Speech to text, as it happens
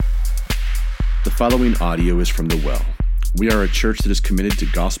The following audio is from The Well. We are a church that is committed to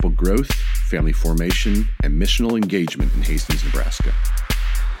gospel growth, family formation, and missional engagement in Hastings, Nebraska.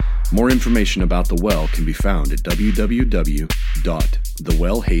 More information about The Well can be found at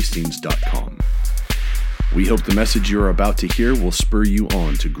www.thewellhastings.com. We hope the message you are about to hear will spur you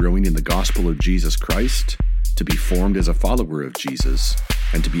on to growing in the gospel of Jesus Christ, to be formed as a follower of Jesus,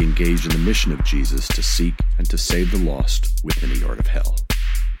 and to be engaged in the mission of Jesus to seek and to save the lost within a yard of hell.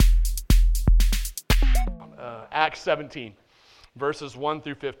 Acts 17, verses 1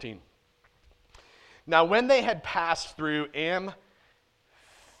 through 15. Now when they had passed through Amphipolis,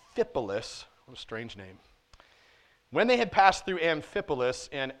 what a strange name. When they had passed through Amphipolis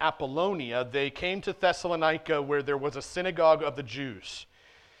and Apollonia, they came to Thessalonica, where there was a synagogue of the Jews.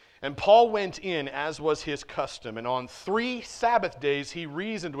 And Paul went in, as was his custom, and on 3 Sabbath days he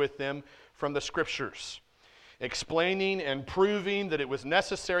reasoned with them from the Scriptures, explaining and proving that it was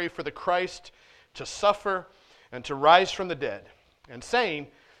necessary for the Christ to suffer and to rise from the dead, and saying,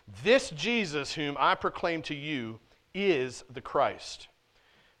 "This Jesus whom I proclaim to you is the Christ."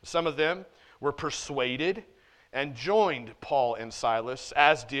 Some of them were persuaded and joined Paul and Silas,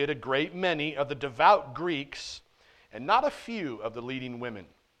 as did a great many of the devout Greeks, and not a few of the leading women.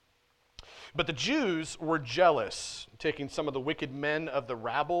 But the Jews were jealous, taking some of the wicked men of the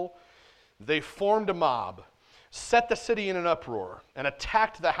rabble. They formed a mob, set the city in an uproar, and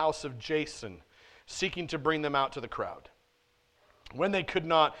attacked the house of Jason, seeking to bring them out to the crowd. When they could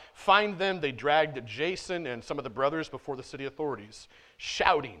not find them, they dragged Jason and some of the brothers before the city authorities,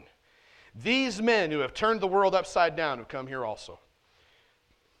 shouting, "These men who have turned the world upside down have come here also."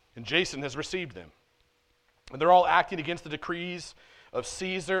 And Jason has received them. And they're all acting against the decrees of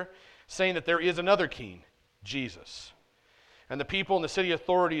Caesar, saying that there is another king, Jesus. And the people and the city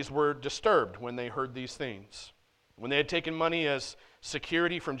authorities were disturbed when they heard these things. When they had taken money as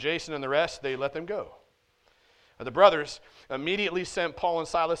security from Jason and the rest, they let them go. And the brothers immediately sent Paul and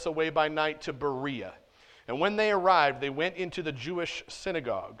Silas away by night to Berea. And when they arrived, they went into the Jewish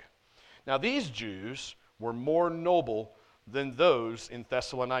synagogue. Now these Jews were more noble than those in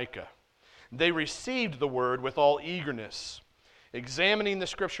Thessalonica. They received the word with all eagerness, examining the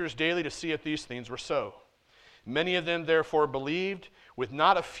Scriptures daily to see if these things were so. Many of them therefore believed, with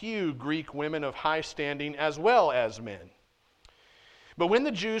not a few Greek women of high standing as well as men. But when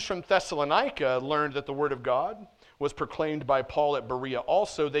the Jews from Thessalonica learned that the word of God was proclaimed by Paul at Berea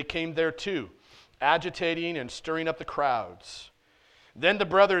also, they came there too, agitating and stirring up the crowds. Then the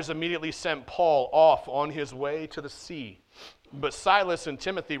brothers immediately sent Paul off on his way to the sea, but Silas and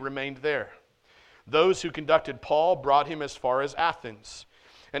Timothy remained there. Those who conducted Paul brought him as far as Athens.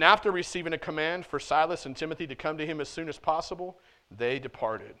 And after receiving a command for Silas and Timothy to come to him as soon as possible, they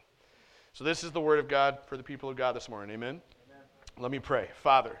departed. So this is the word of God for the people of God this morning. Amen? Amen. Let me pray.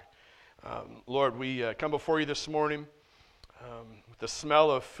 Father, Lord, we come before you this morning with the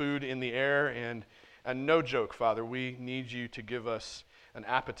smell of food in the air, and no joke, Father, we need you to give us an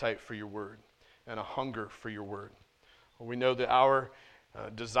appetite for your word and a hunger for your word. We know that our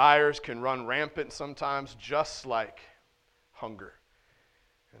desires can run rampant sometimes, just like hunger.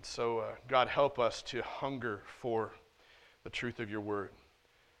 And so, God, help us to hunger for the truth of your word,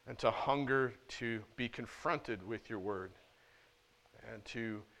 and to hunger to be confronted with your word, and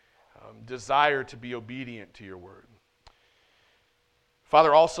to desire to be obedient to your word.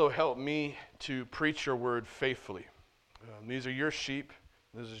 Father, also help me to preach your word faithfully. These are your sheep,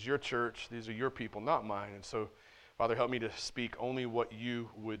 this is your church, these are your people, not mine. And so, Father, help me to speak only what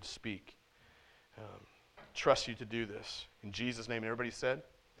you would speak. Trust you to do this. In Jesus' name, everybody said?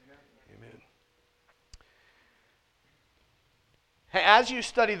 Amen. Hey, as you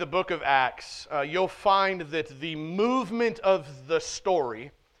study the book of Acts, you'll find that the movement of the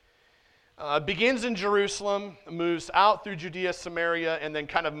story begins in Jerusalem, moves out through Judea, Samaria, and then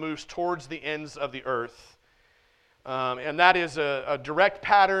kind of moves towards the ends of the earth. And that is a direct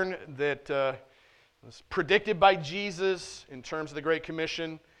pattern that was predicted by Jesus in terms of the Great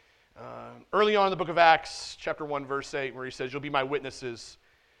Commission. Early on in the book of Acts, chapter 1, verse 8, where he says, "You'll be my witnesses,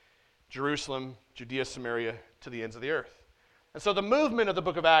 Jerusalem, Judea, Samaria, to the ends of the earth." And so the movement of the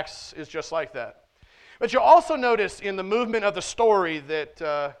book of Acts is just like that. But you'll also notice in the movement of the story that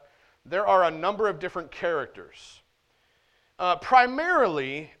there are a number of different characters.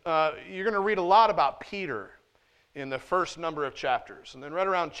 Primarily, you're going to read a lot about Peter in the first number of chapters. And then right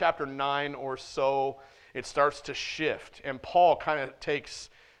around chapter 9 or so, it starts to shift, and Paul kind of takes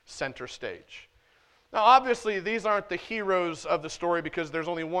center stage. Now, obviously, these aren't the heroes of the story, because there's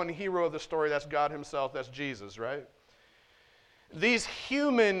only one hero of the story, that's God himself, that's Jesus, right? These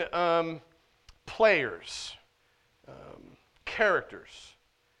human players, characters,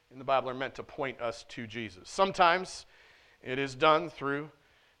 in the Bible are meant to point us to Jesus. Sometimes it is done through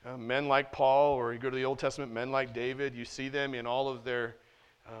men like Paul, or you go to the Old Testament, men like David. You see them in all of their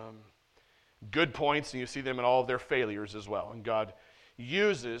good points, and you see them in all of their failures as well. And God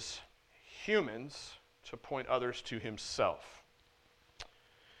uses humans to point others to himself.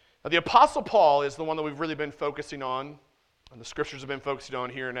 Now, the Apostle Paul is the one that we've really been focusing on, and the scriptures have been focusing on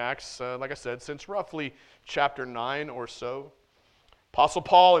here in Acts, like I said, since roughly chapter 9 or so. Apostle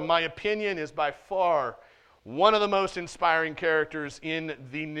Paul, in my opinion, is by far one of the most inspiring characters in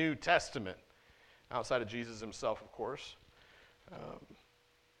the New Testament, outside of Jesus himself, of course.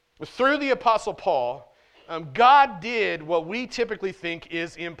 Through the Apostle Paul, God did what we typically think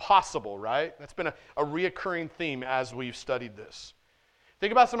is impossible, right? That's been a reoccurring theme as we've studied this.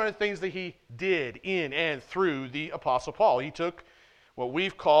 Think about some of the things that he did in and through the Apostle Paul. He took what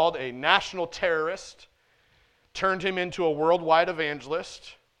we've called a national terrorist, turned him into a worldwide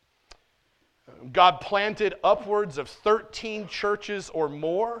evangelist. God planted upwards of 13 churches or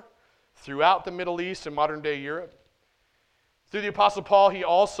more throughout the Middle East and modern-day Europe. Through the Apostle Paul, he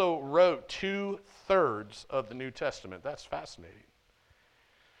also wrote 2/3 of the New Testament. That's fascinating.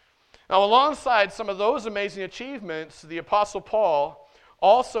 Now, alongside some of those amazing achievements, the Apostle Paul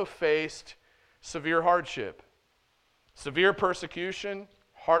also faced severe hardship, severe persecution,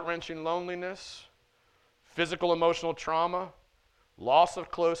 heart-wrenching loneliness, physical, emotional trauma, loss of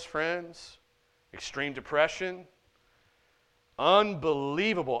close friends, extreme depression,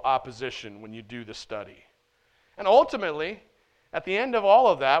 unbelievable opposition when you do the study. And ultimately, at the end of all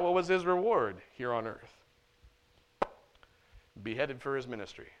of that, what was his reward here on earth? Beheaded for his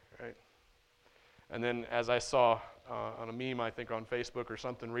ministry, right? And then, as I saw on a meme, I think on Facebook or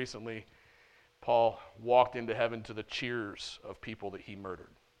something recently, Paul walked into heaven to the cheers of people that he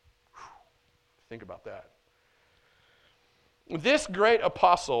murdered. Whew. Think about that. This great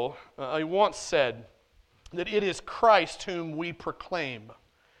apostle, I once said that it is Christ whom we proclaim,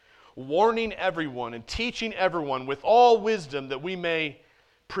 warning everyone and teaching everyone with all wisdom that we may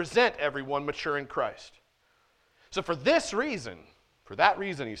present everyone mature in Christ. So for that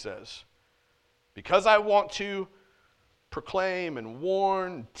reason, he says, because I want to proclaim and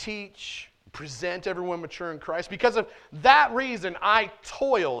warn, teach, present everyone mature in Christ, because of that reason I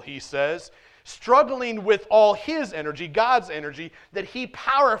toil, he says, struggling with all his energy, God's energy, that he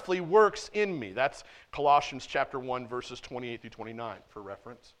powerfully works in me. That's Colossians chapter 1, verses 28 through 29 for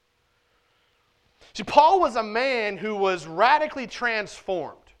reference. See, Paul was a man who was radically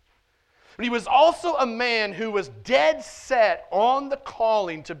transformed. But he was also a man who was dead set on the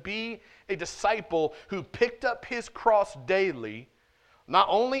calling to be a disciple who picked up his cross daily, not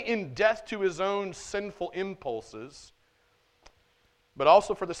only in death to his own sinful impulses, but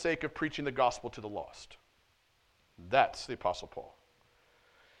also for the sake of preaching the gospel to the lost. That's the Apostle Paul.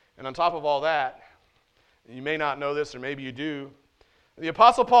 And on top of all that, you may not know this, or maybe you do, the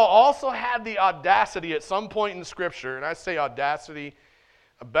Apostle Paul also had the audacity at some point in Scripture, and I say audacity,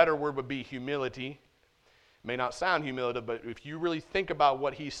 a better word would be humility. It may not sound humility, but if you really think about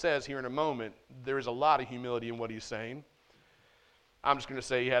what he says here in a moment, there is a lot of humility in what he's saying. I'm just going to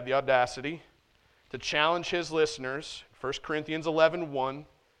say he had the audacity to challenge his listeners, 1 Corinthians 11:1,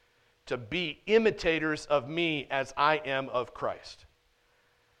 to be imitators of me as I am of Christ.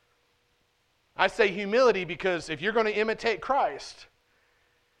 I say humility because if you're going to imitate Christ,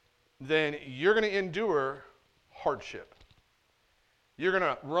 then you're going to endure hardship. You're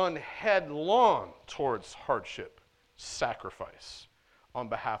going to run headlong towards hardship, sacrifice on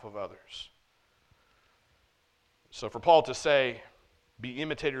behalf of others. So for Paul to say, be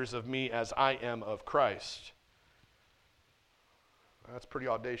imitators of me as I am of Christ, that's pretty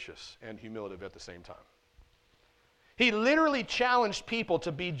audacious and humiliative at the same time. He literally challenged people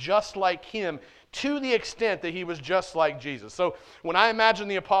to be just like him to the extent that he was just like Jesus. So when I imagine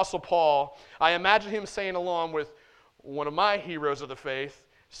the Apostle Paul, I imagine him saying along with one of my heroes of the faith,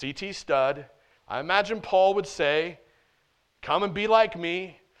 C.T. Studd, I imagine Paul would say, come and be like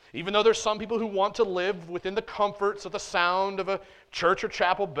me, even though there's some people who want to live within the comforts of the sound of a church or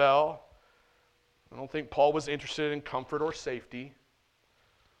chapel bell. I don't think Paul was interested in comfort or safety.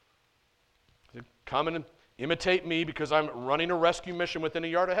 Come and imitate me because I'm running a rescue mission within a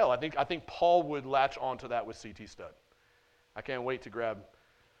yard of hell. I think Paul would latch onto that with C.T. Studd. I can't wait to grab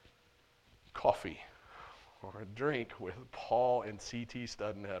coffee or a drink with Paul and C.T.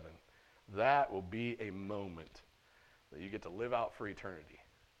 Studd in heaven. That will be a moment that you get to live out for eternity.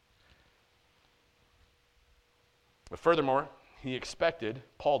 But furthermore, he expected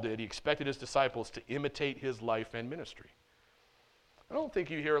his disciples to imitate his life and ministry. I don't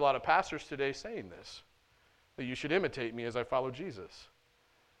think you hear a lot of pastors today saying this, that you should imitate me as I follow Jesus.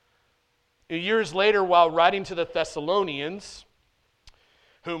 Years later, while writing to the Thessalonians,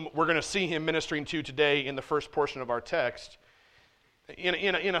 whom we're going to see him ministering to today in the first portion of our text,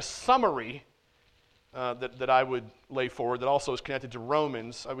 in a summary that I would lay forward that also is connected to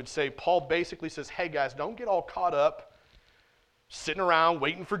Romans, I would say Paul basically says, hey guys, don't get all caught up sitting around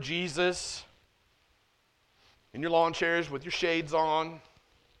waiting for Jesus in your lawn chairs with your shades on,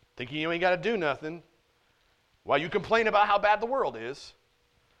 thinking you ain't got to do nothing, while you complain about how bad the world is.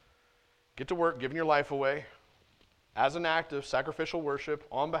 Get to work giving your life away as an act of sacrificial worship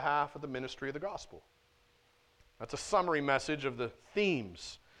on behalf of the ministry of the gospel. That's a summary message of the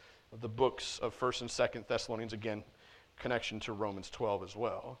themes of the books of 1st and 2nd Thessalonians, again, connection to Romans 12 as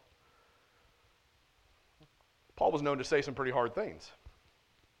well. Paul was known to say some pretty hard things.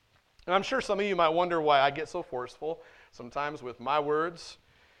 And I'm sure some of you might wonder why I get so forceful sometimes with my words,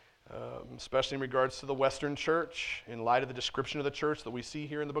 especially in regards to the Western church, in light of the description of the church that we see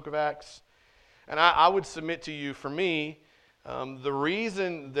here in the book of Acts. And I would submit to you, for me, the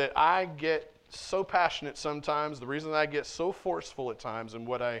reason that I get so passionate sometimes, the reason that I get so forceful at times in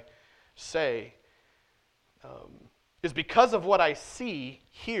what I say, is because of what I see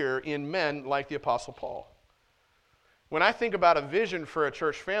here in men like the Apostle Paul. When I think about a vision for a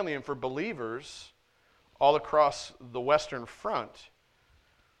church family and for believers all across the Western Front,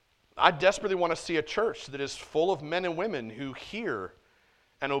 I desperately want to see a church that is full of men and women who hear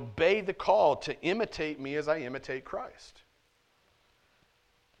and obey the call to imitate me as I imitate Christ.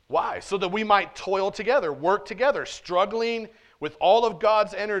 Why? So that we might toil together, work together, struggling with all of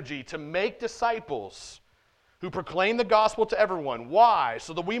God's energy to make disciples who proclaim the gospel to everyone. Why?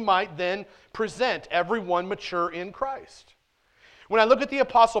 So that we might then present everyone mature in Christ. When I look at the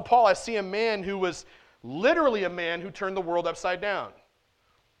Apostle Paul, I see a man who was literally a man who turned the world upside down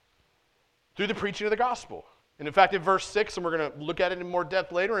through the preaching of the gospel. And in fact, in verse 6, and we're going to look at it in more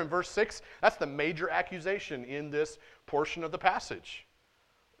depth later, in verse 6, that's the major accusation in this portion of the passage.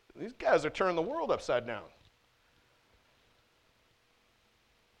 These guys are turning the world upside down.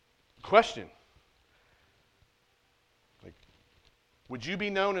 Question. Would you be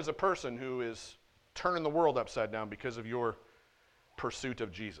known as a person who is turning the world upside down because of your pursuit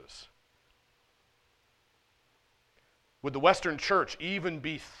of Jesus? Would the Western church even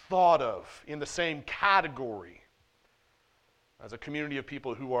be thought of in the same category as a community of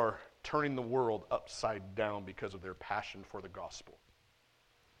people who are turning the world upside down because of their passion for the gospel?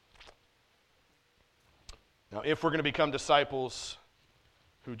 Now, if we're going to become disciples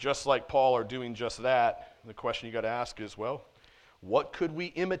who, just like Paul, are doing just that, the question you got to ask is, well, what could we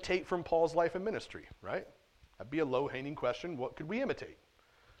imitate from Paul's life and ministry, right? That'd be a low-hanging question. What could we imitate?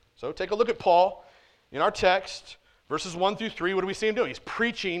 So take a look at Paul in our text, verses 1 through 3. What do we see him doing? He's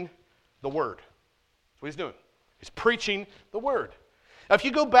preaching the word. That's what he's doing. He's preaching the word. Now, if you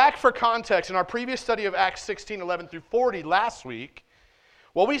go back for context, in our previous study of Acts 16, 11 through 40 last week,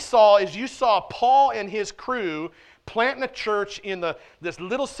 what we saw is you saw Paul and his crew planting a church in this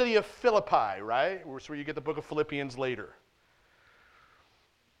little city of Philippi, right? That's where you get the book of Philippians later.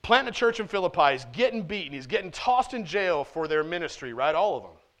 Planting a church in Philippi. He's getting beaten. He's getting tossed in jail for their ministry, right? All of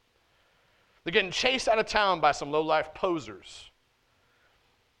them. They're getting chased out of town by some low-life posers.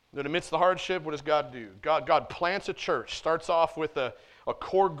 Then amidst the hardship, what does God do? God plants a church. Starts off with a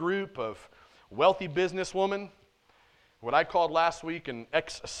core group of wealthy businesswomen. What I called last week an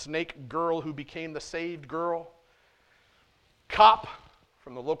ex-snake girl who became the saved girl. Cop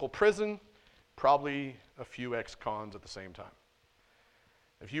from the local prison. Probably a few ex-cons at the same time.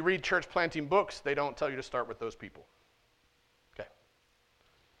 If you read church planting books, they don't tell you to start with those people. Okay.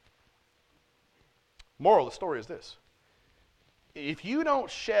 Moral of the story is this. If you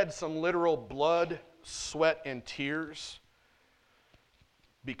don't shed some literal blood, sweat, and tears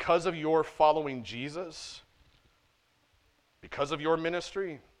because of your following Jesus, because of your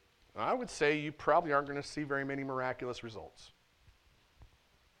ministry, I would say you probably aren't going to see very many miraculous results.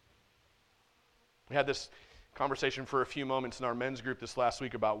 We had this conversation for a few moments in our men's group this last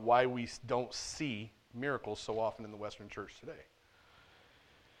week about why we don't see miracles so often in the Western church today.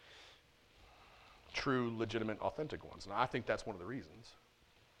 True, legitimate, authentic ones. And I think that's one of the reasons.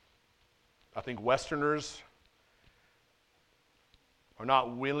 I think Westerners are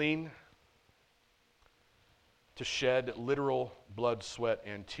not willing to shed literal blood, sweat,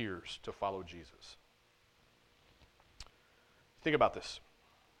 and tears to follow Jesus. Think about this.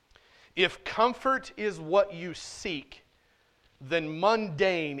 If comfort is what you seek, then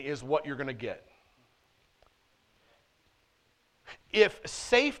mundane is what you're going to get. If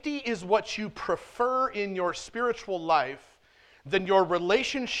safety is what you prefer in your spiritual life, then your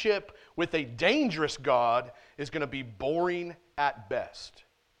relationship with a dangerous God is going to be boring at best.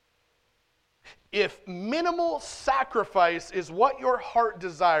 If minimal sacrifice is what your heart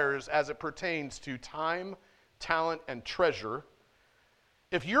desires as it pertains to time, talent, and treasure,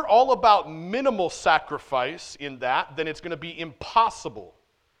 if you're all about minimal sacrifice in that, then it's going to be impossible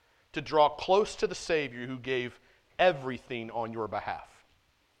to draw close to the Savior who gave everything on your behalf.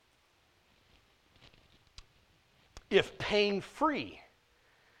 If pain-free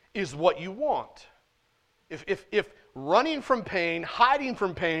is what you want, if running from pain, hiding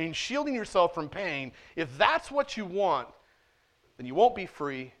from pain, shielding yourself from pain, if that's what you want, then you won't be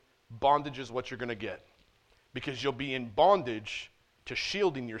free. Bondage is what you're going to get, because you'll be in bondage to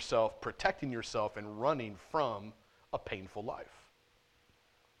shielding yourself, protecting yourself, and running from a painful life.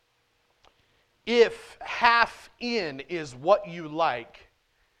 If half in is what you like,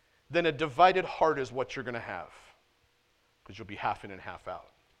 then a divided heart is what you're going to have, because you'll be half in and half out.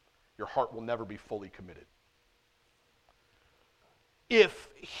 Your heart will never be fully committed. If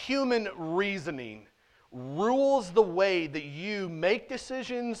human reasoning rules the way that you make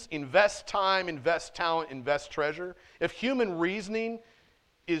decisions, invest time, invest talent, invest treasure, if human reasoning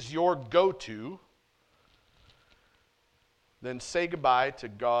is your go-to, then say goodbye to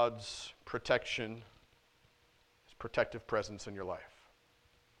God's protection, His protective presence in your life.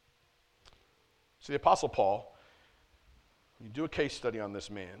 So the Apostle Paul, you do a case study on this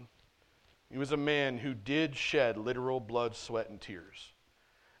man. He was a man who did shed literal blood, sweat, and tears.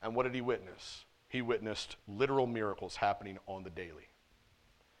 And what did he witness? He witnessed literal miracles happening on the daily.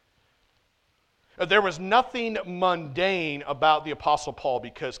 There was nothing mundane about the Apostle Paul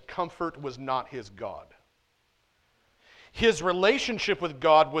because comfort was not his God. His relationship with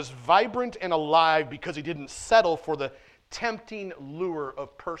God was vibrant and alive because he didn't settle for the tempting lure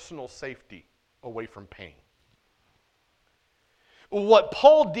of personal safety away from pain. What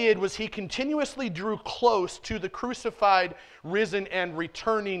Paul did was he continuously drew close to the crucified, risen, and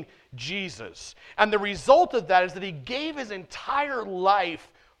returning Jesus. And the result of that is that he gave his entire life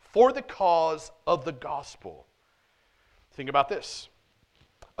for the cause of the gospel. Think about this.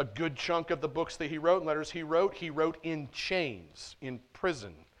 A good chunk of the books that he wrote, letters he wrote in chains, in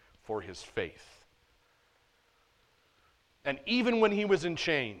prison for his faith. And even when he was in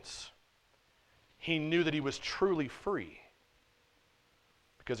chains, he knew that he was truly free,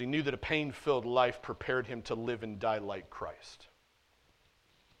 because he knew that a pain-filled life prepared him to live and die like Christ.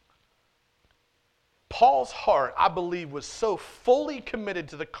 Paul's heart, I believe, was so fully committed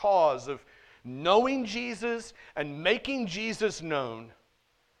to the cause of knowing Jesus and making Jesus known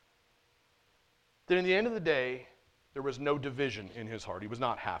that in the end of the day, there was no division in his heart. He was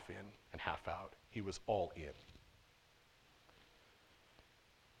not half in and half out. He was all in.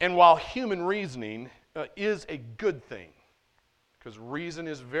 And while human reasoning is a good thing, because reason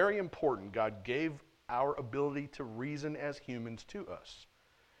is very important, God gave our ability to reason as humans to us.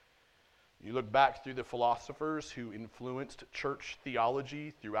 You look back through the philosophers who influenced church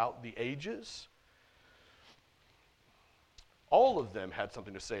theology throughout the ages, all of them had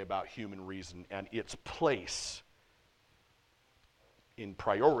something to say about human reason and its place in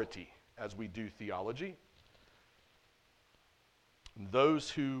priority as we do theology. Those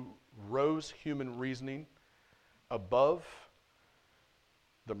who rose human reasoning above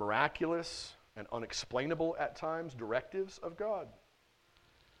the miraculous and unexplainable at times directives of God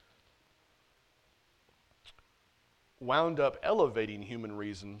wound up elevating human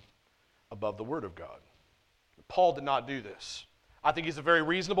reason above the Word of God. Paul did not do this. I think he's a very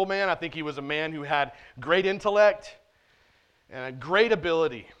reasonable man. I think he was a man who had great intellect and a great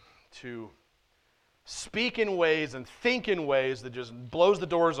ability to speak in ways and think in ways that just blows the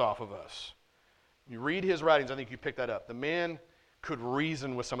doors off of us. You read his writings, I think you pick that up. The man could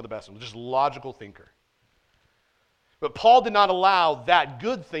reason with some of the best, just logical thinker. But Paul did not allow that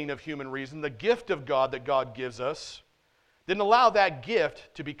good thing of human reason, the gift of God that God gives us, didn't allow that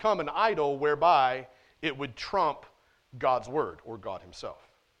gift to become an idol whereby it would trump God's word or God himself.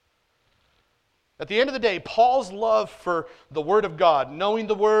 At the end of the day, Paul's love for the word of God, knowing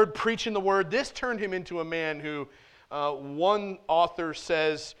the word, preaching the word, this turned him into a man who, one author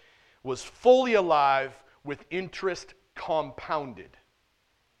says, was fully alive with interest compounded.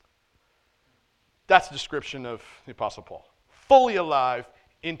 That's the description of the Apostle Paul. Fully alive,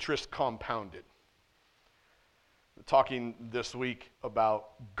 interest compounded. We're talking this week about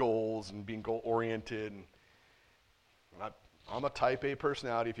goals and being goal-oriented. And I'm a type A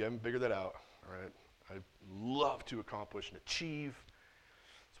personality, if you haven't figured that out. All right? I love to accomplish and achieve.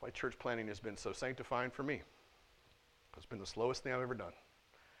 That's why church planning has been so sanctifying for me. It's been the slowest thing I've ever done.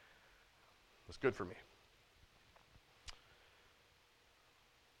 It's good for me.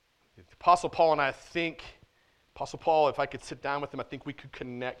 The Apostle Paul and I think Apostle Paul, if I could sit down with him, I think we could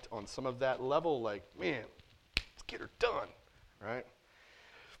connect on some of that level. Like, man, let's get her done, right?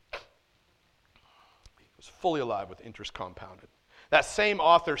 He was fully alive with interest compounded. That same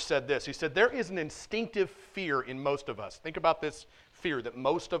author said this. He said, there is an instinctive fear in most of us. Think about this fear that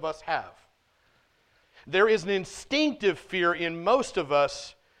most of us have. There is an instinctive fear in most of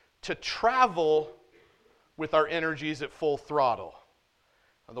us to travel with our energies at full throttle.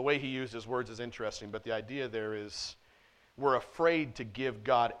 Now, the way he used his words is interesting, but the idea there is we're afraid to give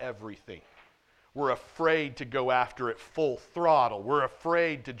God everything. We're afraid to go after it full throttle. We're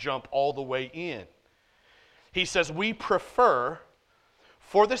afraid to jump all the way in. He says we prefer,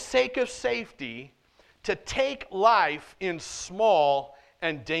 for the sake of safety, to take life in small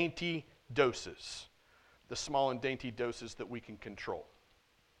and dainty doses. The small and dainty doses that we can control.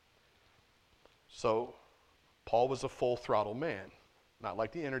 So, Paul was a full throttle man. Not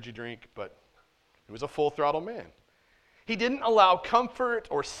like the energy drink, but he was a full throttle man. He didn't allow comfort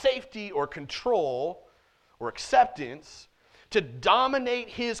or safety or control or acceptance to dominate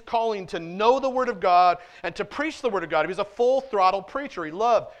his calling to know the Word of God and to preach the Word of God. He was a full throttle preacher. He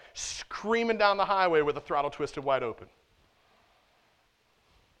loved screaming down the highway with the throttle twisted wide open.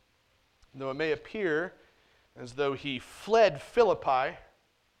 Though it may appear as though he fled Philippi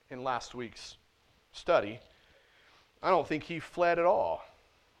in last week's study, I don't think he fled at all.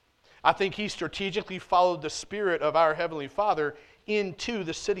 I think he strategically followed the Spirit of our Heavenly Father into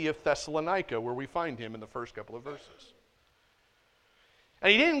the city of Thessalonica, where we find him in the first couple of verses.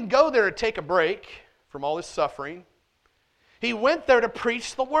 And he didn't go there to take a break from all his suffering. He went there to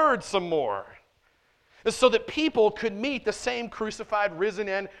preach the Word some more, so that people could meet the same crucified, risen,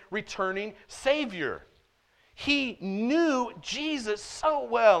 and returning Savior. He knew Jesus so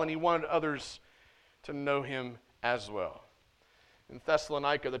well, and he wanted others to know him as well. In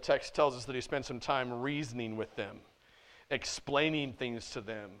Thessalonica, the text tells us that he spent some time reasoning with them, explaining things to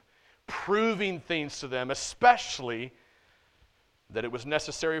them, proving things to them, especially that it was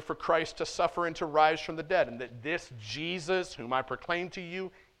necessary for Christ to suffer and to rise from the dead, and that this Jesus, whom I proclaim to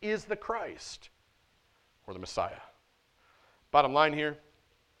you, is the Christ, or the Messiah. Bottom line here,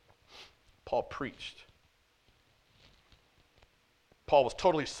 Paul preached. Paul was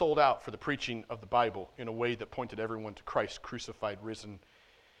totally sold out for the preaching of the Bible in a way that pointed everyone to Christ crucified, risen,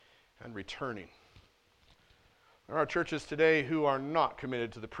 and returning. There are churches today who are not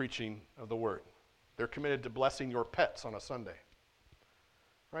committed to the preaching of the Word. They're committed to blessing your pets on a Sunday.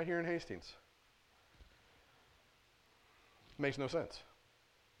 Right here in Hastings. It makes no sense.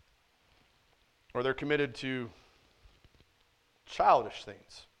 Or they're committed to childish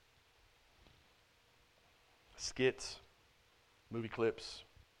things. Skits, movie clips,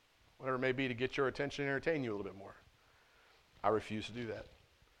 whatever it may be to get your attention and entertain you a little bit more. I refuse to do that.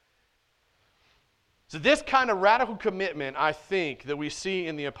 So this kind of radical commitment, I think, that we see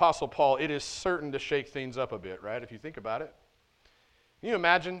in the Apostle Paul, it is certain to shake things up a bit, right? If you think about it. Can you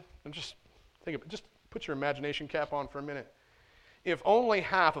imagine, and just put your imagination cap on for a minute. If only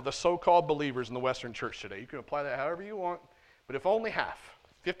half of the so-called believers in the Western church today, you can apply that however you want, but if only half,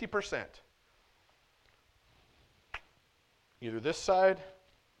 50%, either this side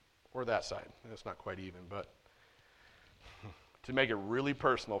or that side. It's not quite even, but to make it really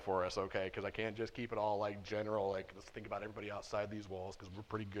personal for us, okay, because I can't just keep it all like general, like let's think about everybody outside these walls because we're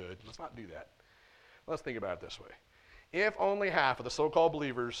pretty good. Let's not do that. Let's think about it this way. If only half of the so-called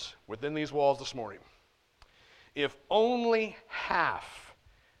believers within these walls this morning, if only half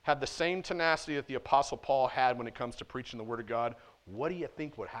had the same tenacity that the Apostle Paul had when it comes to preaching the Word of God, what do you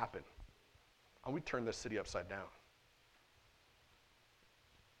think would happen? Oh, we'd turn this city upside down.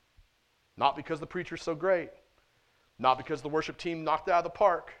 Not because the preacher's so great, not because the worship team knocked it out of the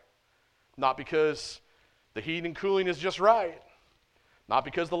park, not because the heating and cooling is just right, not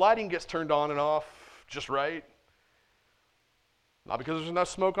because the lighting gets turned on and off just right, not because there's enough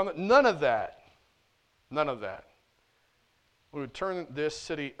smoke on it. None of that. None of that. We would turn this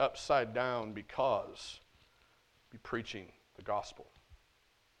city upside down because we'd be preaching the gospel.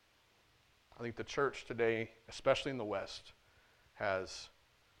 I think the church today, especially in the West, has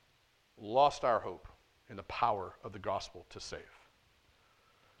lost our hope in the power of the gospel to save.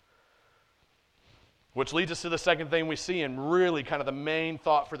 Which leads us to the second thing we see, and really kind of the main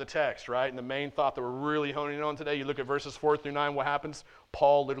thought for the text, right? And the main thought that we're really honing in on today. You look at verses 4 through 9, what happens?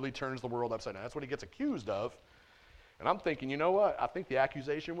 Paul literally turns the world upside down. That's what he gets accused of. And I'm thinking, you know what? I think the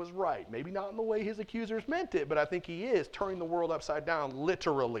accusation was right. Maybe not in the way his accusers meant it, but I think he is turning the world upside down,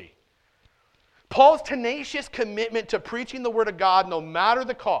 literally. Paul's tenacious commitment to preaching the Word of God, no matter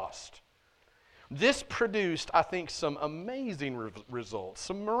the cost, this produced, I think, some amazing results,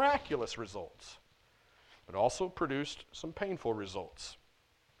 some miraculous results. but also produced some painful results.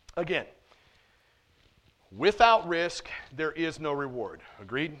 Again, without risk, there is no reward.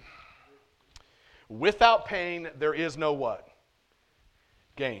 Agreed? Without pain, there is no what?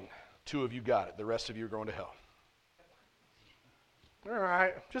 Gain. 2 of you got it. The rest of you are going to hell. All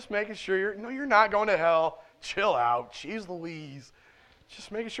right, just making sure you're not going to hell. Chill out. Jeez Louise.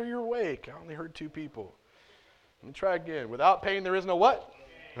 Just making sure you're awake. I only heard 2 people. Let me try again. Without pain, there is no what?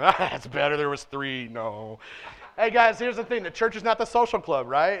 That's better. There was 3. No. Hey, guys, here's the thing. The church is not the social club,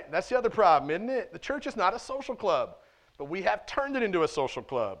 right? That's the other problem, isn't it? The church is not a social club, but we have turned it into a social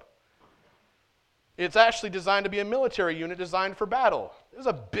club. It's actually designed to be a military unit designed for battle. There's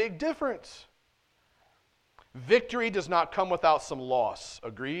a big difference. Victory does not come without some loss.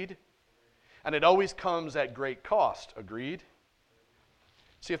 Agreed? And it always comes at great cost. Agreed?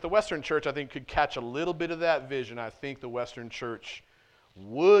 See, if the Western church, I think, could catch a little bit of that vision, I think the Western church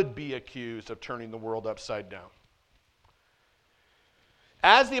would be accused of turning the world upside down.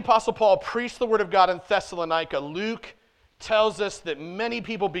 As the Apostle Paul preached the word of God in Thessalonica, Luke tells us that many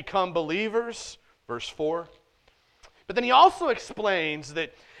people become believers, verse 4. But then he also explains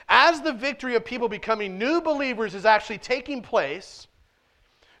that as the victory of people becoming new believers is actually taking place,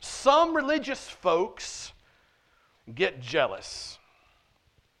 some religious folks get jealous.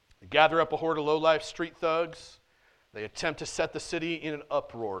 They gather up a horde of low-life street thugs. They attempt to set the city in an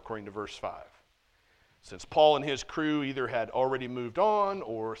uproar, according to verse 5. Since Paul and his crew either had already moved on,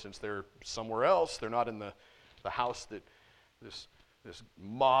 or since they're somewhere else, they're not in the house that this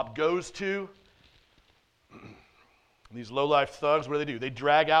mob goes to. These low-life thugs, what do? They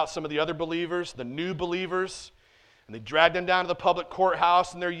drag out some of the other believers, the new believers, and they drag them down to the public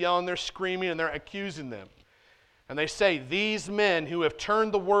courthouse, and they're yelling, they're screaming, and they're accusing them. And they say, these men who have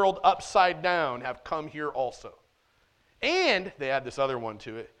turned the world upside down have come here also. And they add this other one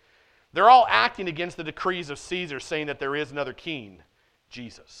to it. They're all acting against the decrees of Caesar, saying that there is another king,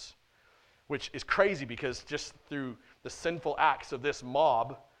 Jesus. Which is crazy because just through the sinful acts of this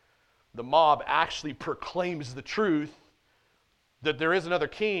mob, the mob actually proclaims the truth that there is another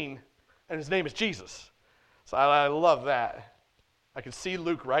king, and his name is Jesus. So I love that. I can see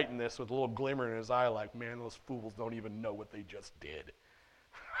Luke writing this with a little glimmer in his eye like, man, those fools don't even know what they just did.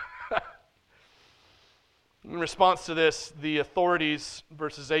 In response to this, the authorities,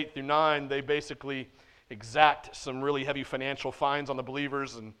 verses 8 through 9, they basically exact some really heavy financial fines on the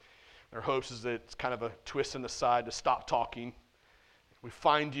believers, and their hopes is that it's kind of a twist in the side to stop talking. If we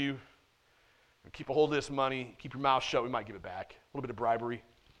find you, keep a hold of this money, keep your mouth shut, we might give it back. A little bit of bribery.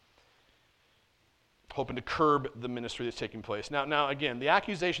 Hoping to curb the ministry that's taking place. Now, again, the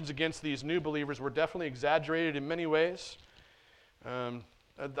accusations against these new believers were definitely exaggerated in many ways. I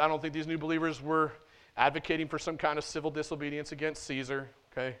don't think these new believers were advocating for some kind of civil disobedience against Caesar,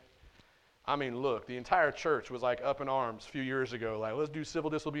 okay? I mean, look, the entire church was like up in arms a few years ago, like, let's do civil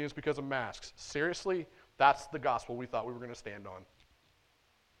disobedience because of masks. Seriously? That's the gospel we thought we were going to stand on.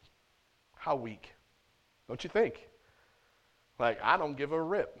 How weak. Don't you think? Like, I don't give a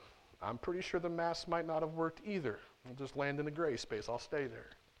rip. I'm pretty sure the masks might not have worked either. We'll just land in the gray space. I'll stay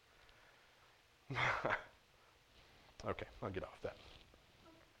there. Okay, I'll get off that.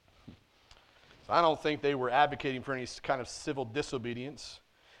 So I don't think they were advocating for any kind of civil disobedience,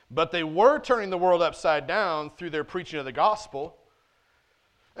 but they were turning the world upside down through their preaching of the gospel.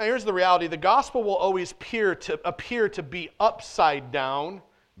 Now here's the reality. The gospel will always appear to be upside down,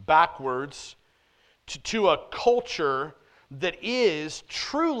 backwards, to a culture that is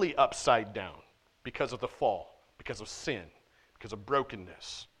truly upside down because of the fall, because of sin, because of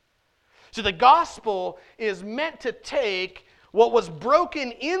brokenness. So the gospel is meant to take what was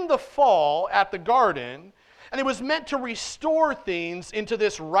broken in the fall at the garden, and it was meant to restore things into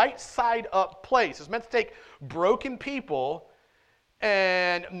this right side up place. It's meant to take broken people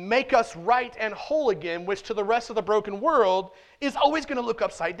and make us right and whole again, which to the rest of the broken world is always going to look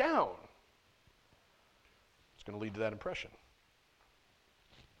upside down. It's going to lead to that impression.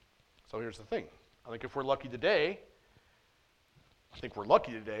 So here's the thing. I think if we're lucky today,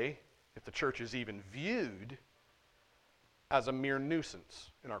 if the church is even viewed as a mere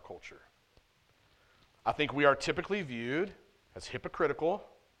nuisance in our culture. I think we are typically viewed as hypocritical,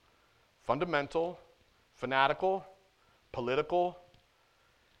 fundamental, fanatical, political,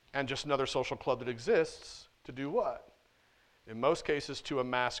 and just another social club that exists to do what? In most cases, to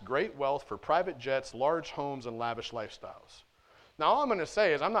amass great wealth for private jets, large homes, and lavish lifestyles. Now, all I'm going to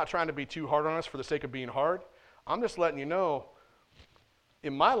say is I'm not trying to be too hard on us for the sake of being hard. I'm just letting you know,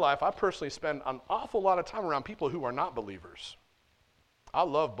 in my life, I personally spend an awful lot of time around people who are not believers. I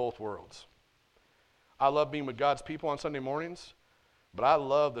love both worlds. I love being with God's people on Sunday mornings, But I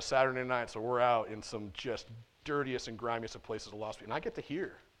love the Saturday nights where we're out in some just dirtiest and grimiest of places of lost people. And I get to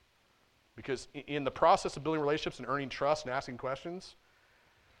hear. Because in the process of building relationships and earning trust and asking questions,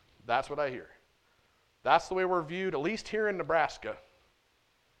 that's what I hear. That's the way we're viewed, at least here in Nebraska.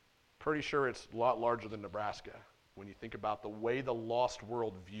 Pretty sure it's a lot larger than Nebraska when you think about the way the lost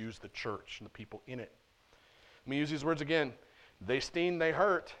world views the church and the people in it. Let me use these words again. They sting, they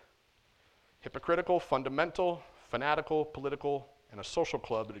hurt. Hypocritical, fundamental, fanatical, political, and a social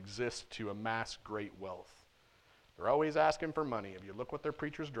club that exists to amass great wealth. They're always asking for money. If you look what their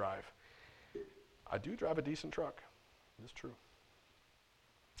preachers drive. I do drive a decent truck. It's true.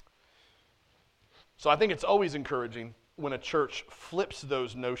 So I think it's always encouraging when a church flips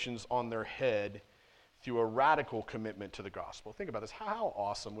those notions on their head through a radical commitment to the gospel. Think about this. How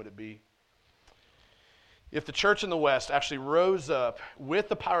awesome would it be if the church in the West actually rose up with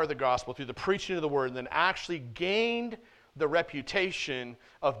the power of the gospel through the preaching of the word and then actually gained the reputation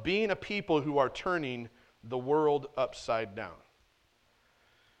of being a people who are turning the world upside down?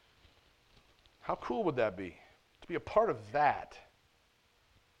 How cool would that be to be a part of that?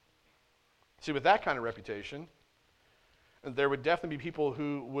 See, with that kind of reputation, there would definitely be people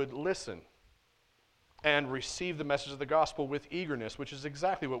who would listen and receive the message of the gospel with eagerness, which is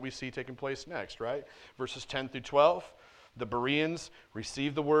exactly what we see taking place next, right? Verses 10 through 12, the Bereans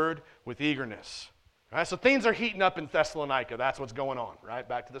receive the word with eagerness. Right? So things are heating up in Thessalonica. That's what's going on, right?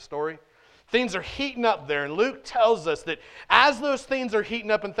 Back to the story. Things are heating up there, and Luke tells us that as those things are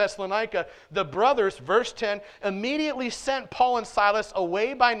heating up in Thessalonica, the brothers, verse 10, immediately sent Paul and Silas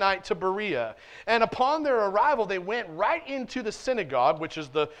away by night to Berea. And upon their arrival, they went right into the synagogue, which is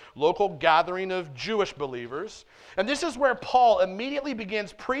the local gathering of Jewish believers. And this is where Paul immediately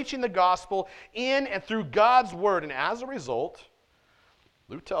begins preaching the gospel in and through God's word. And as a result,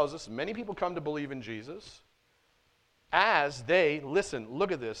 Luke tells us many people come to believe in Jesus as they, listen,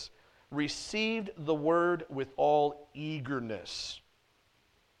 look at this, received the word with all eagerness,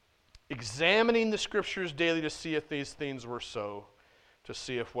 examining the scriptures daily to see if these things were so, to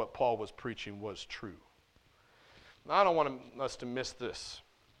see if what Paul was preaching was true. Now, I don't want us to miss this.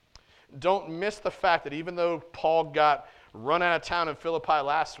 Don't miss the fact that even though Paul got run out of town in Philippi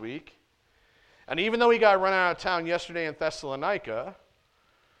last week, and even though he got run out of town yesterday in Thessalonica,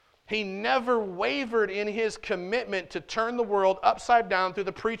 he never wavered in his commitment to turn the world upside down through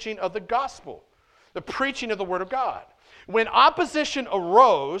the preaching of the gospel, the preaching of the word of God. When opposition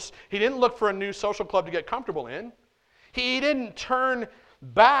arose, he didn't look for a new social club to get comfortable in. He didn't turn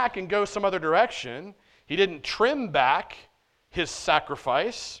back and go some other direction. He didn't trim back his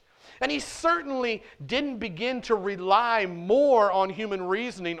sacrifice. And he certainly didn't begin to rely more on human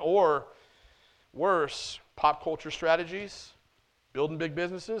reasoning or, worse, pop culture strategies. Building big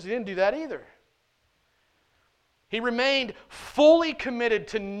businesses, he didn't do that either. He remained fully committed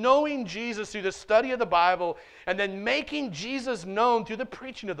to knowing Jesus through the study of the Bible and then making Jesus known through the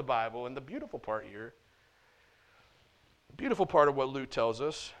preaching of the Bible. And the beautiful part here, the beautiful part of what Luke tells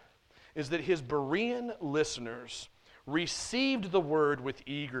us, is that his Berean listeners received the word with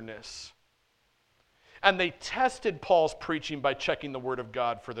eagerness. And they tested Paul's preaching by checking the word of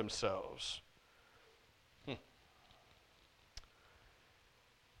God for themselves.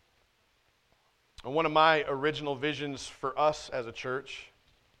 And one of my original visions for us as a church,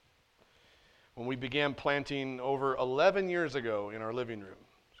 when we began planting over 11 years ago in our living room,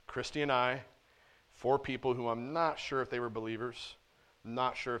 Christy and I, 4 people who I'm not sure if they were believers,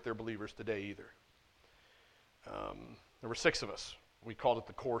 not sure if they're believers today either. There were 6 of us. We called it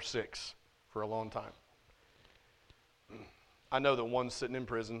the Core 6 for a long time. I know that one's sitting in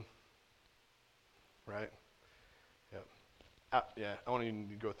prison, right? Yeah, I won't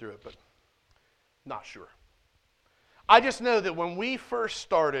even go through it, but not sure. I just know that when we first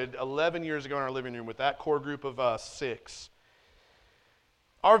started 11 years ago in our living room with that core group of us, 6,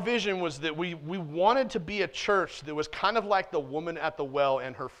 our vision was that we wanted to be a church that was kind of like the woman at the well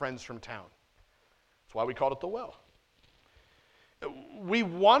and her friends from town. That's why we called it the Well. We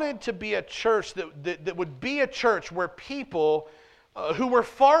wanted to be a church that would be a church where people who were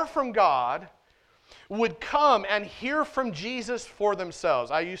far from God would come and hear from Jesus for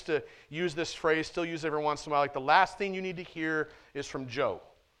themselves. I used to use this phrase, still use it every once in a while, like the last thing you need to hear is from Joe.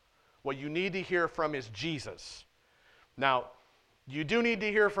 What you need to hear from is Jesus. Now, you do need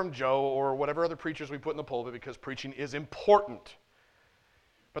to hear from Joe or whatever other preachers we put in the pulpit because preaching is important.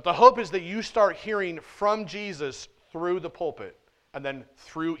 But the hope is that you start hearing from Jesus through the pulpit and then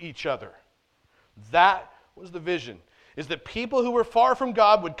through each other. That was the vision. Is that people who were far from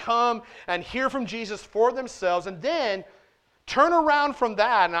God would come and hear from Jesus for themselves and then turn around from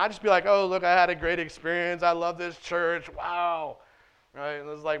that and I'd just be like, oh, look, I had a great experience. I love this church. Wow. right? And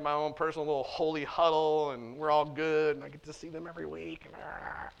it's like my own personal little holy huddle, and we're all good, and I get to see them every week.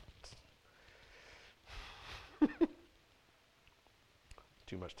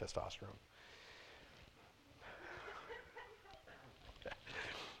 Too much testosterone.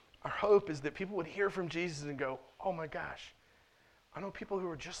 Our hope is that people would hear from Jesus and go, oh my gosh, I know people who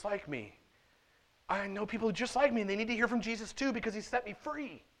are just like me. I know people who are just like me, and they need to hear from Jesus too because he set me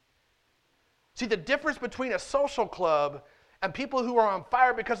free. See, the difference between a social club and people who are on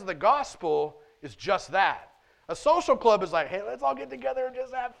fire because of the gospel is just that. A social club is like, hey, let's all get together and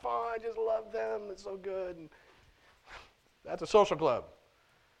just have fun. I just love them. It's so good. And that's a social club.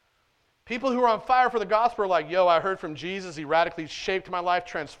 People who are on fire for the gospel are like, yo, I heard from Jesus. He radically shaped my life,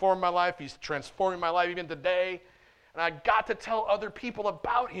 transformed my life. He's transforming my life even today. And I got to tell other people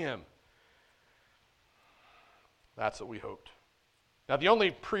about him. That's what we hoped. Now, the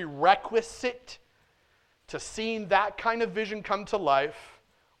only prerequisite to seeing that kind of vision come to life,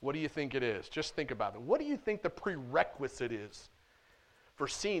 what do you think it is? Just think about it. What do you think the prerequisite is for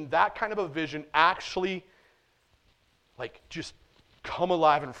seeing that kind of a vision actually, like, just come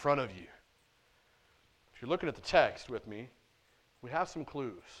alive in front of you? If you're looking at the text with me, we have some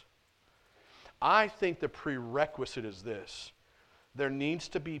clues. I think the prerequisite is this. There needs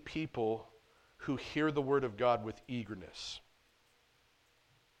to be people who hear the word of God with eagerness.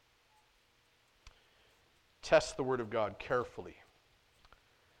 Test the word of God carefully.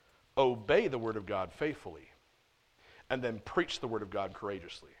 Obey the word of God faithfully. And then preach the word of God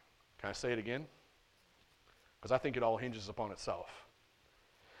courageously. Can I say it again? Because I think it all hinges upon itself.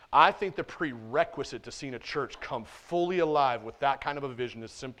 I think the prerequisite to seeing a church come fully alive with that kind of a vision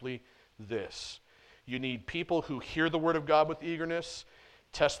is simply this. You need people who hear the word of God with eagerness,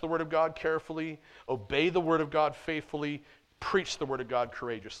 test the word of God carefully, obey the word of God faithfully, preach the word of God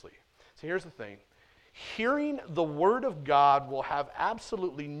courageously. So here's the thing. Hearing the word of God will have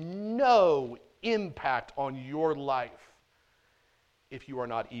absolutely no impact on your life if you are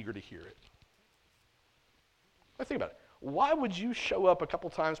not eager to hear it. Let's think about it. Why would you show up a couple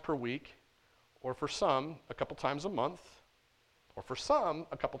times per week, or for some, a couple times a month, or for some,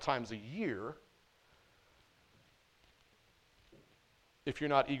 a couple times a year, if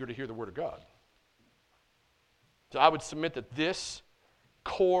you're not eager to hear the word of God? So I would submit that this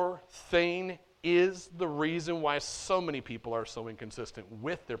core thing is the reason why so many people are so inconsistent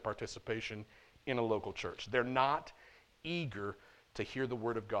with their participation in a local church. They're not eager to hear the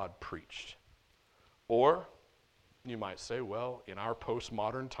word of God preached. Or you might say, well, in our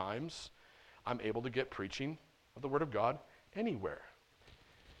postmodern times, I'm able to get preaching of the word of God anywhere.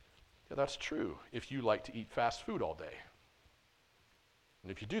 Yeah, that's true if you like to eat fast food all day.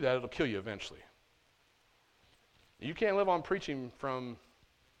 And if you do that, it'll kill you eventually. You can't live on preaching from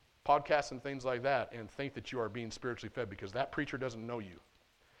podcasts and things like that and think that you are being spiritually fed, because that preacher doesn't know you.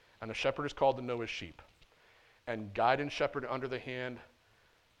 And a shepherd is called to know his sheep and guide and shepherd under the hand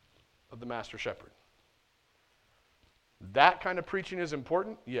of the master shepherd. That kind of preaching is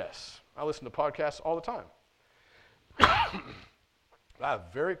important? Yes. I listen to podcasts all the time. I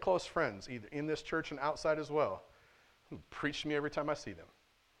have very close friends, either in this church and outside as well, who preach to me every time I see them.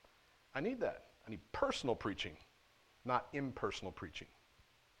 I need that. I need personal preaching, not impersonal preaching.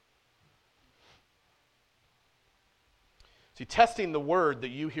 See, testing the word that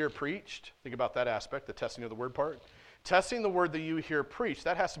you hear preached, think about that aspect, the testing of the word part. Testing the word that you hear preached,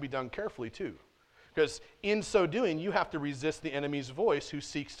 that has to be done carefully too. Because in so doing, you have to resist the enemy's voice who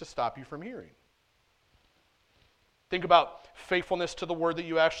seeks to stop you from hearing. Think about faithfulness to the word that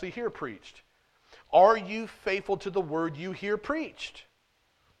you actually hear preached. Are you faithful to the word you hear preached?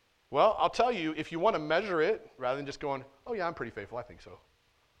 Well, I'll tell you, if you want to measure it, rather than just going, oh yeah, I'm pretty faithful, I think so.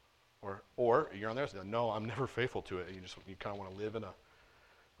 Or you're on there saying, no, I'm never faithful to it. You kind of want to live in a,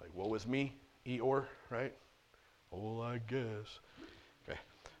 like, woe is me, Eeyore, right? Oh, I guess. Okay.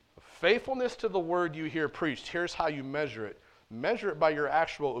 Faithfulness to the word you hear preached, here's how you measure it. Measure it by your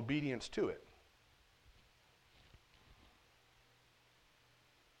actual obedience to it.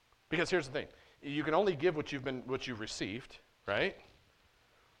 Because here's the thing. You can only give what you've received, right?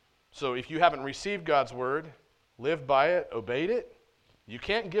 So if you haven't received God's word, lived by it, obeyed it, you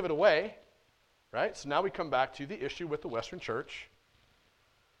can't give it away, right? So now we come back to the issue with the Western church.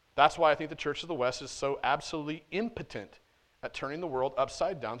 That's why I think the Church of the West is so absolutely impotent at turning the world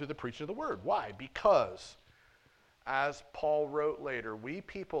upside down through the preaching of the word. Why? Because, as Paul wrote later, we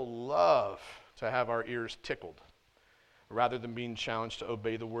people love to have our ears tickled rather than being challenged to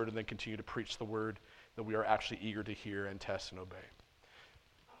obey the word and then continue to preach the word that we are actually eager to hear and test and obey.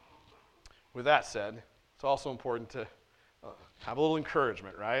 With that said, it's also important to have a little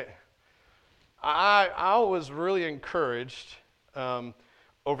encouragement, right? I was really encouraged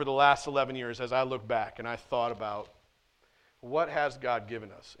over the last 11 years as I look back and I thought about what has God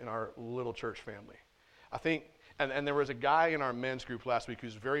given us in our little church family. I think, and there was a guy in our men's group last week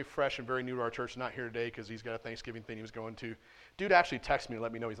who's very fresh and very new to our church, not here today because he's got a Thanksgiving thing he was going to. Dude actually texted me to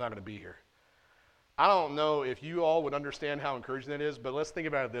let me know he's not going to be here. I don't know if you all would understand how encouraging that is, but let's think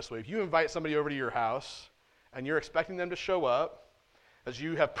about it this way. If you invite somebody over to your house and you're expecting them to show up, as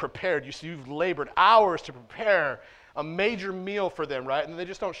you have prepared, you've labored hours to prepare a major meal for them, right? And then they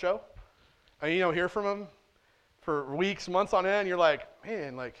just don't show. And you don't hear from them for weeks, months on end. You're like,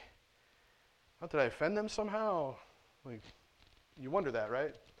 man, like, did I offend them somehow? Like, you wonder that,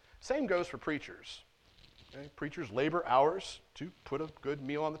 right? Same goes for preachers. Okay? Preachers labor hours to put a good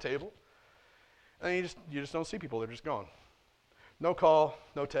meal on the table. And you just don't see people. They're just gone. No call,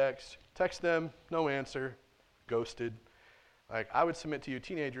 no text. Text them, no answer. Ghosted. Like, I would submit to you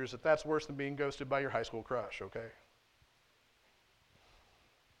teenagers that that's worse than being ghosted by your high school crush, okay?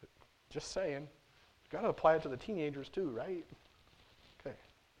 Just saying. You've got to apply it to the teenagers too, right? Okay.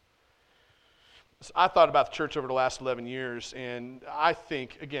 So I thought about the church over the last 11 years, and I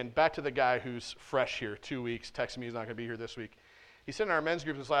think, again, back to the guy who's fresh here, 2 weeks, texting me he's not going to be here this week. He said in our men's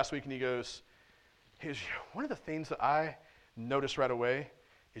group this last week, and he goes, one of the things that I noticed right away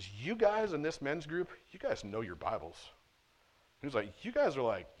is you guys in this men's group, you guys know your Bibles. He was like, you guys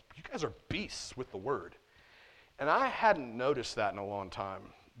are beasts with the word. And I hadn't noticed that in a long time.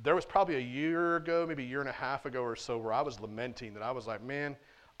 There was probably a year ago, maybe a year and a half ago or so, where I was lamenting that I was like, man,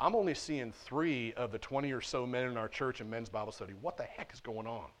 I'm only seeing 3 of the 20 or so men in our church in men's Bible study. What the heck is going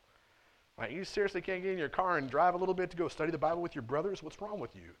on? Like, you seriously can't get in your car and drive a little bit to go study the Bible with your brothers? What's wrong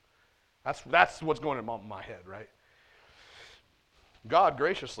with you? That's what's going on in my head, right? God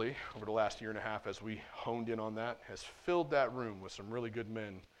graciously, over the last year and a half, as we honed in on that, has filled that room with some really good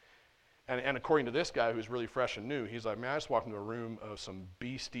men. And according to this guy who's really fresh and new, he's like, man, I just walked into a room of some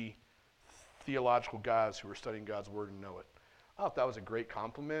beastie theological guys who were studying God's word and know it. I thought that was a great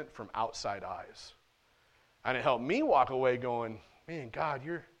compliment from outside eyes. And it helped me walk away going, man, God,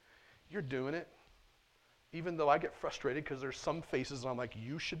 you're doing it. Even though I get frustrated because there's some faces I'm like,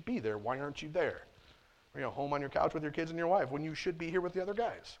 you should be there. Why aren't you there? Or, home on your couch with your kids and your wife when you should be here with the other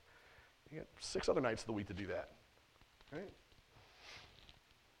guys. You get 6 other nights of the week to do that. Right?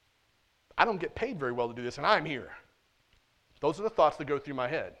 I don't get paid very well to do this, and I'm here. Those are the thoughts that go through my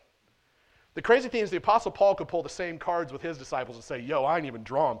head. The crazy thing is the Apostle Paul could pull the same cards with his disciples and say, yo, I ain't even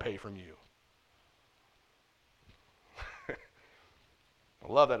drawing pay from you.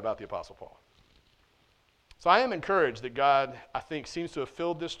 I love that about the Apostle Paul. So I am encouraged that God, I think, seems to have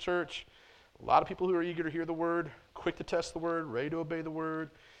filled this church. A lot of people who are eager to hear the word, quick to test the word, ready to obey the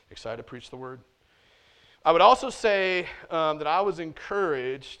word, excited to preach the word. I would also say that I was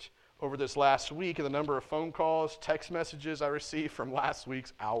encouraged over this last week in the number of phone calls, text messages I received from last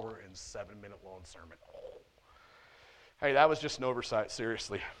week's 1 and 7-minute long sermon. Oh. Hey, that was just an oversight,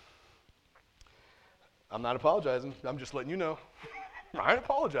 seriously. I'm not apologizing. I'm just letting you know. I ain't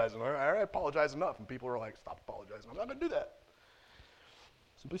apologizing. I apologize enough, and people are like, stop apologizing. I'm not going to do that.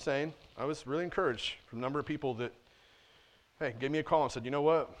 Simply saying, I was really encouraged from a number of people that, hey, gave me a call and said, you know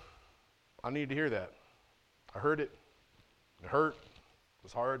what? I needed to hear that. I heard it. It hurt. It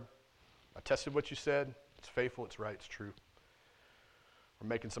was hard. I tested what you said. It's faithful. It's right. It's true. We're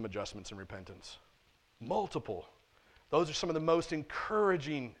making some adjustments in repentance. Multiple. Those are some of the most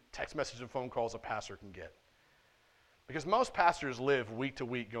encouraging text messages and phone calls a pastor can get. Because most pastors live week to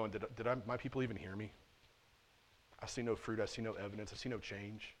week going, did my people even hear me? I see no fruit. I see no evidence. I see no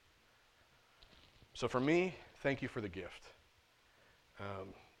change. So for me, thank you for the gift.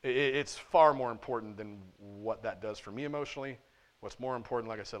 It's far more important than what that does for me emotionally. What's more important,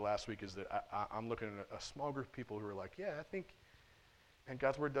 like I said last week, is that I'm looking at a small group of people who are like, yeah, I think, and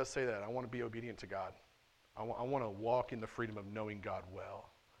God's word does say that. I want to be obedient to God. I want to walk in the freedom of knowing God well.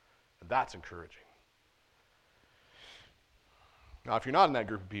 And that's encouraging. Now, if you're not in that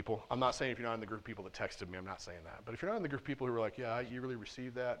group of people, I'm not saying if you're not in the group of people that texted me, I'm not saying that. But if you're not in the group of people who are like, yeah, you really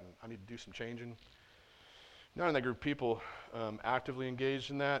received that, and I need to do some changing. Not in that group of people actively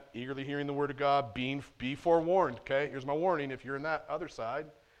engaged in that, eagerly hearing the word of God, be forewarned, okay? Here's my warning. If you're in that other side,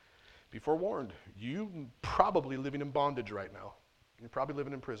 be forewarned. You probably living in bondage right now. You're probably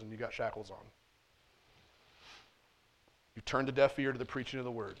living in prison. You got shackles on. You turned a deaf ear to the preaching of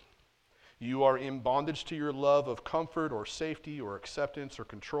the word. You are in bondage to your love of comfort or safety or acceptance or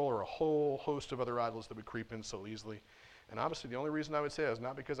control or a whole host of other idols that would creep in so easily. And obviously the only reason I would say that is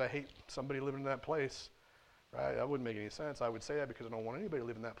not because I hate somebody living in that place. Right? That wouldn't make any sense. I would say that because I don't want anybody to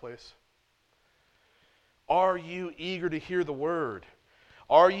live in that place. Are you eager to hear the word?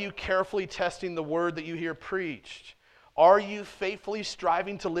 Are you carefully testing the word that you hear preached? Are you faithfully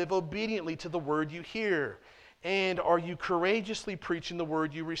striving to live obediently to the word you hear? And are you courageously preaching the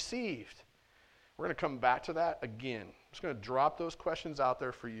word you received? We're going to come back to that again. I'm just going to drop those questions out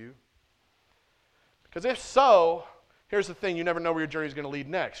there for you. Because if so, here's the thing. You never know where your journey is going to lead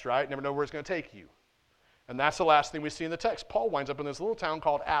next, right? You never know where it's going to take you. And that's the last thing we see in the text. Paul winds up in this little town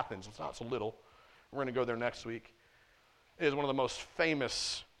called Athens. It's not so little. We're going to go there next week. It is one of the most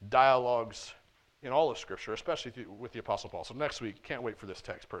famous dialogues in all of Scripture, especially with the Apostle Paul. So next week, can't wait for this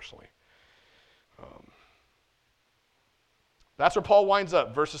text personally. That's where Paul winds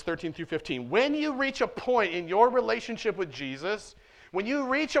up, verses 13 through 15. When you reach a point in your relationship with Jesus, when you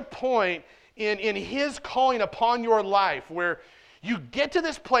reach a point in his calling upon your life where you get to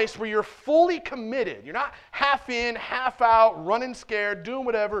this place where you're fully committed. You're not half in, half out, running scared, doing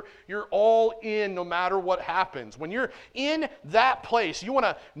whatever. You're all in no matter what happens. When you're in that place, you want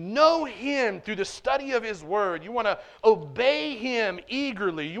to know him through the study of his word. You want to obey him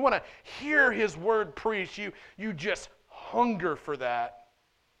eagerly. You want to hear his word preached. You just hunger for that.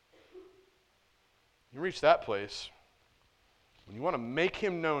 You reach that place when you want to make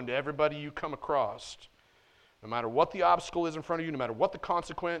him known to everybody you come across. No matter what the obstacle is in front of you, no matter what the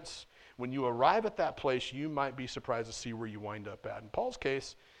consequence, when you arrive at that place, you might be surprised to see where you wind up at. In Paul's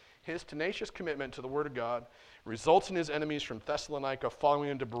case, his tenacious commitment to the Word of God results in his enemies from Thessalonica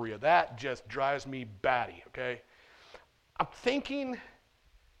following him to Berea. That just drives me batty, okay? I'm thinking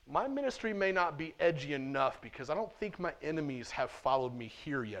my ministry may not be edgy enough because I don't think my enemies have followed me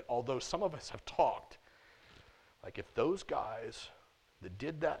here yet, although some of us have talked. Like if those guys that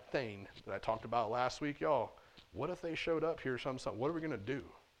did that thing that I talked about last week, y'all, what if they showed up here something? What are we going to do?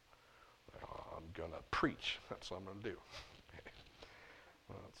 I'm going to preach. That's what I'm going to do.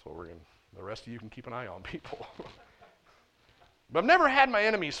 Well, that's what we're going to, the rest of you can keep an eye on people. But I've never had my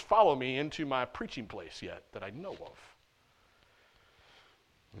enemies follow me into my preaching place yet that I know of.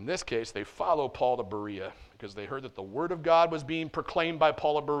 In this case, they follow Paul to Berea because they heard that the word of God was being proclaimed by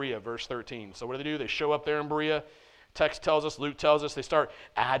Paul at Berea, verse 13. So what do? They show up there in Berea. Text tells us, Luke tells us, they start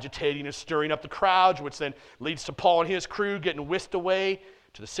agitating and stirring up the crowds, which then leads to Paul and his crew getting whisked away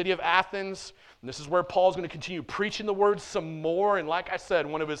to the city of Athens. And this is where Paul's going to continue preaching the word some more. And like I said,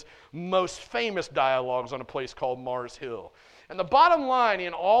 one of his most famous dialogues on a place called Mars Hill. And the bottom line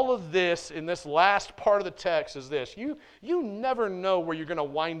in all of this, in this last part of the text, is this. You never know where you're going to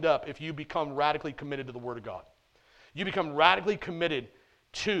wind up if you become radically committed to the Word of God. You become radically committed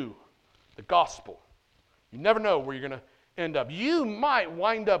to the gospel. You never know where you're going to end up. You might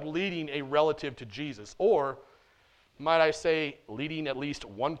wind up leading a relative to Jesus, or might I say, leading at least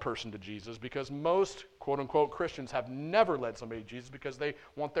one person to Jesus, because most quote-unquote Christians have never led somebody to Jesus because they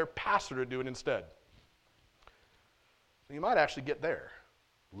want their pastor to do it instead. You might actually get there,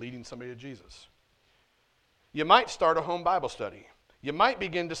 leading somebody to Jesus. You might start a home Bible study. You might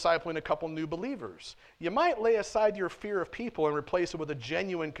begin discipling a couple new believers. You might lay aside your fear of people and replace it with a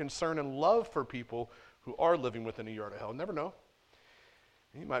genuine concern and love for people who are living within a yard of hell. Never know.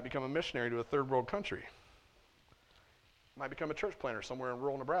 You might become a missionary to a third world country. You might become a church planter somewhere in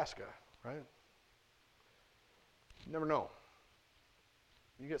rural Nebraska, right? You never know.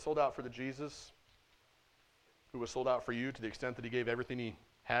 You get sold out for the Jesus who was sold out for you to the extent that he gave everything he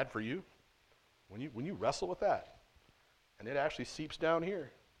had for you. When you wrestle with that, and it actually seeps down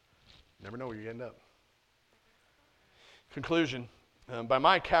here, you never know where you end up. Conclusion. By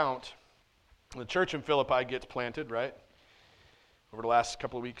my count, the church in Philippi gets planted, right? Over the last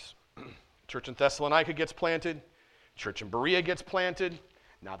couple of weeks. Church in Thessalonica gets planted. Church in Berea gets planted.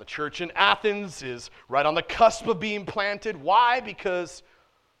 Now the church in Athens is right on the cusp of being planted. Why? Because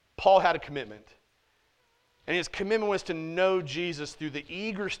Paul had a commitment. And his commitment was to know Jesus through the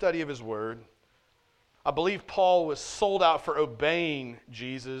eager study of his word. I believe Paul was sold out for obeying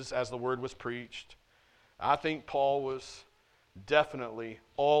Jesus as the word was preached. I think Paul was definitely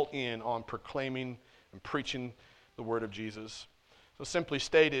all in on proclaiming and preaching the word of Jesus. So simply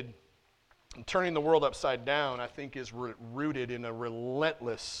stated, turning the world upside down, I think, is rooted in a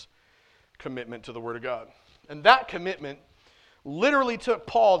relentless commitment to the word of God. And that commitment literally took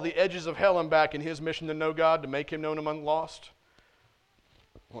Paul to the edges of hell and back in his mission to know God, to make him known among lost.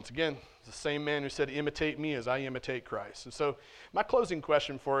 Once again, it's the same man who said, imitate me as I imitate Christ. And so my closing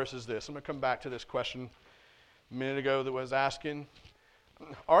question for us is this. I'm going to come back to this question a minute ago that was asking,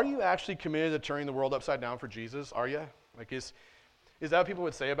 are you actually committed to turning the world upside down for Jesus? Are you? Like, is that what people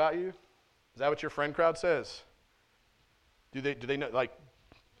would say about you? Is that what your friend crowd says? Do they know, like,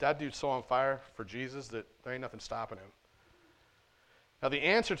 that dude's so on fire for Jesus that there ain't nothing stopping him? Now, the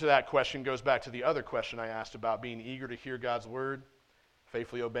answer to that question goes back to the other question I asked about being eager to hear God's word,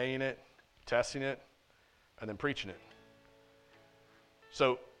 faithfully obeying it, testing it, and then preaching it.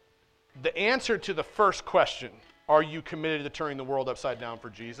 So the answer to the first question, are you committed to turning the world upside down for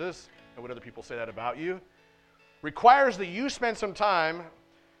Jesus, and what other people say that about you, requires that you spend some time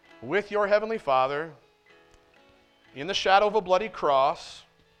with your Heavenly Father in the shadow of a bloody cross,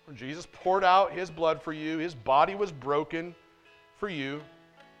 where Jesus poured out his blood for you, his body was broken for you.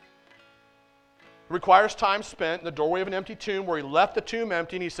 It requires time spent in the doorway of an empty tomb, where he left the tomb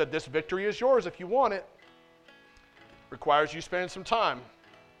empty and he said, this victory is yours if you want it. It requires you spending some time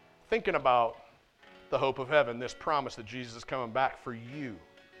thinking about the hope of heaven, this promise that Jesus is coming back for you.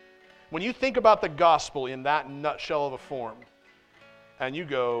 When you think about the gospel in that nutshell of a form, and you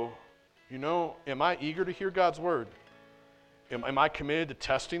go, am I eager to hear God's word? Am I committed to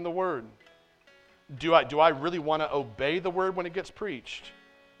testing the word? Do I really want to obey the word when it gets preached?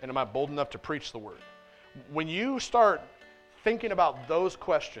 And am I bold enough to preach the word? When you start thinking about those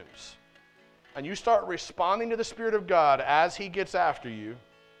questions, and you start responding to the Spirit of God as he gets after you,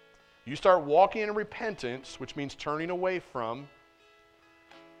 you start walking in repentance, which means turning away from,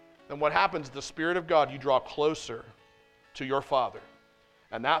 then what happens, the Spirit of God, you draw closer to your Father.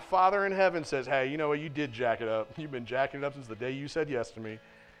 And that Father in heaven says, hey, you know what, you did jack it up. You've been jacking it up since the day you said yes to me.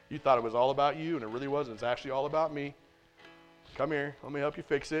 You thought it was all about you, and it really wasn't. It's actually all about me. Come here, let me help you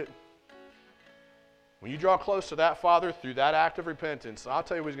fix it. When you draw close to that Father through that act of repentance, I'll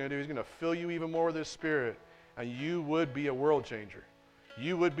tell you what he's going to do. He's going to fill you even more with his Spirit, and you would be a world changer.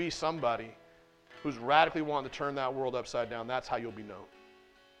 You would be somebody who's radically wanting to turn that world upside down. That's how you'll be known.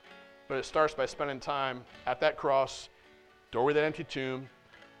 But it starts by spending time at that cross, doorway of that empty tomb,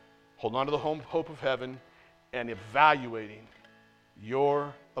 holding on to the hope of heaven, and evaluating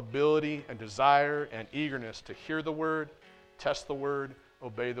your ability and desire and eagerness to hear the word, test the word,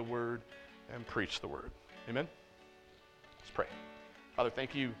 obey the word, and preach the word. Amen? Let's pray. Father,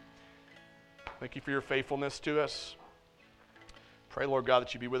 thank you. Thank you for your faithfulness to us. Pray, Lord God,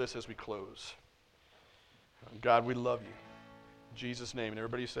 that you be with us as we close. God, we love you. In Jesus' name. And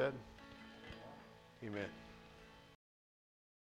everybody said, amen.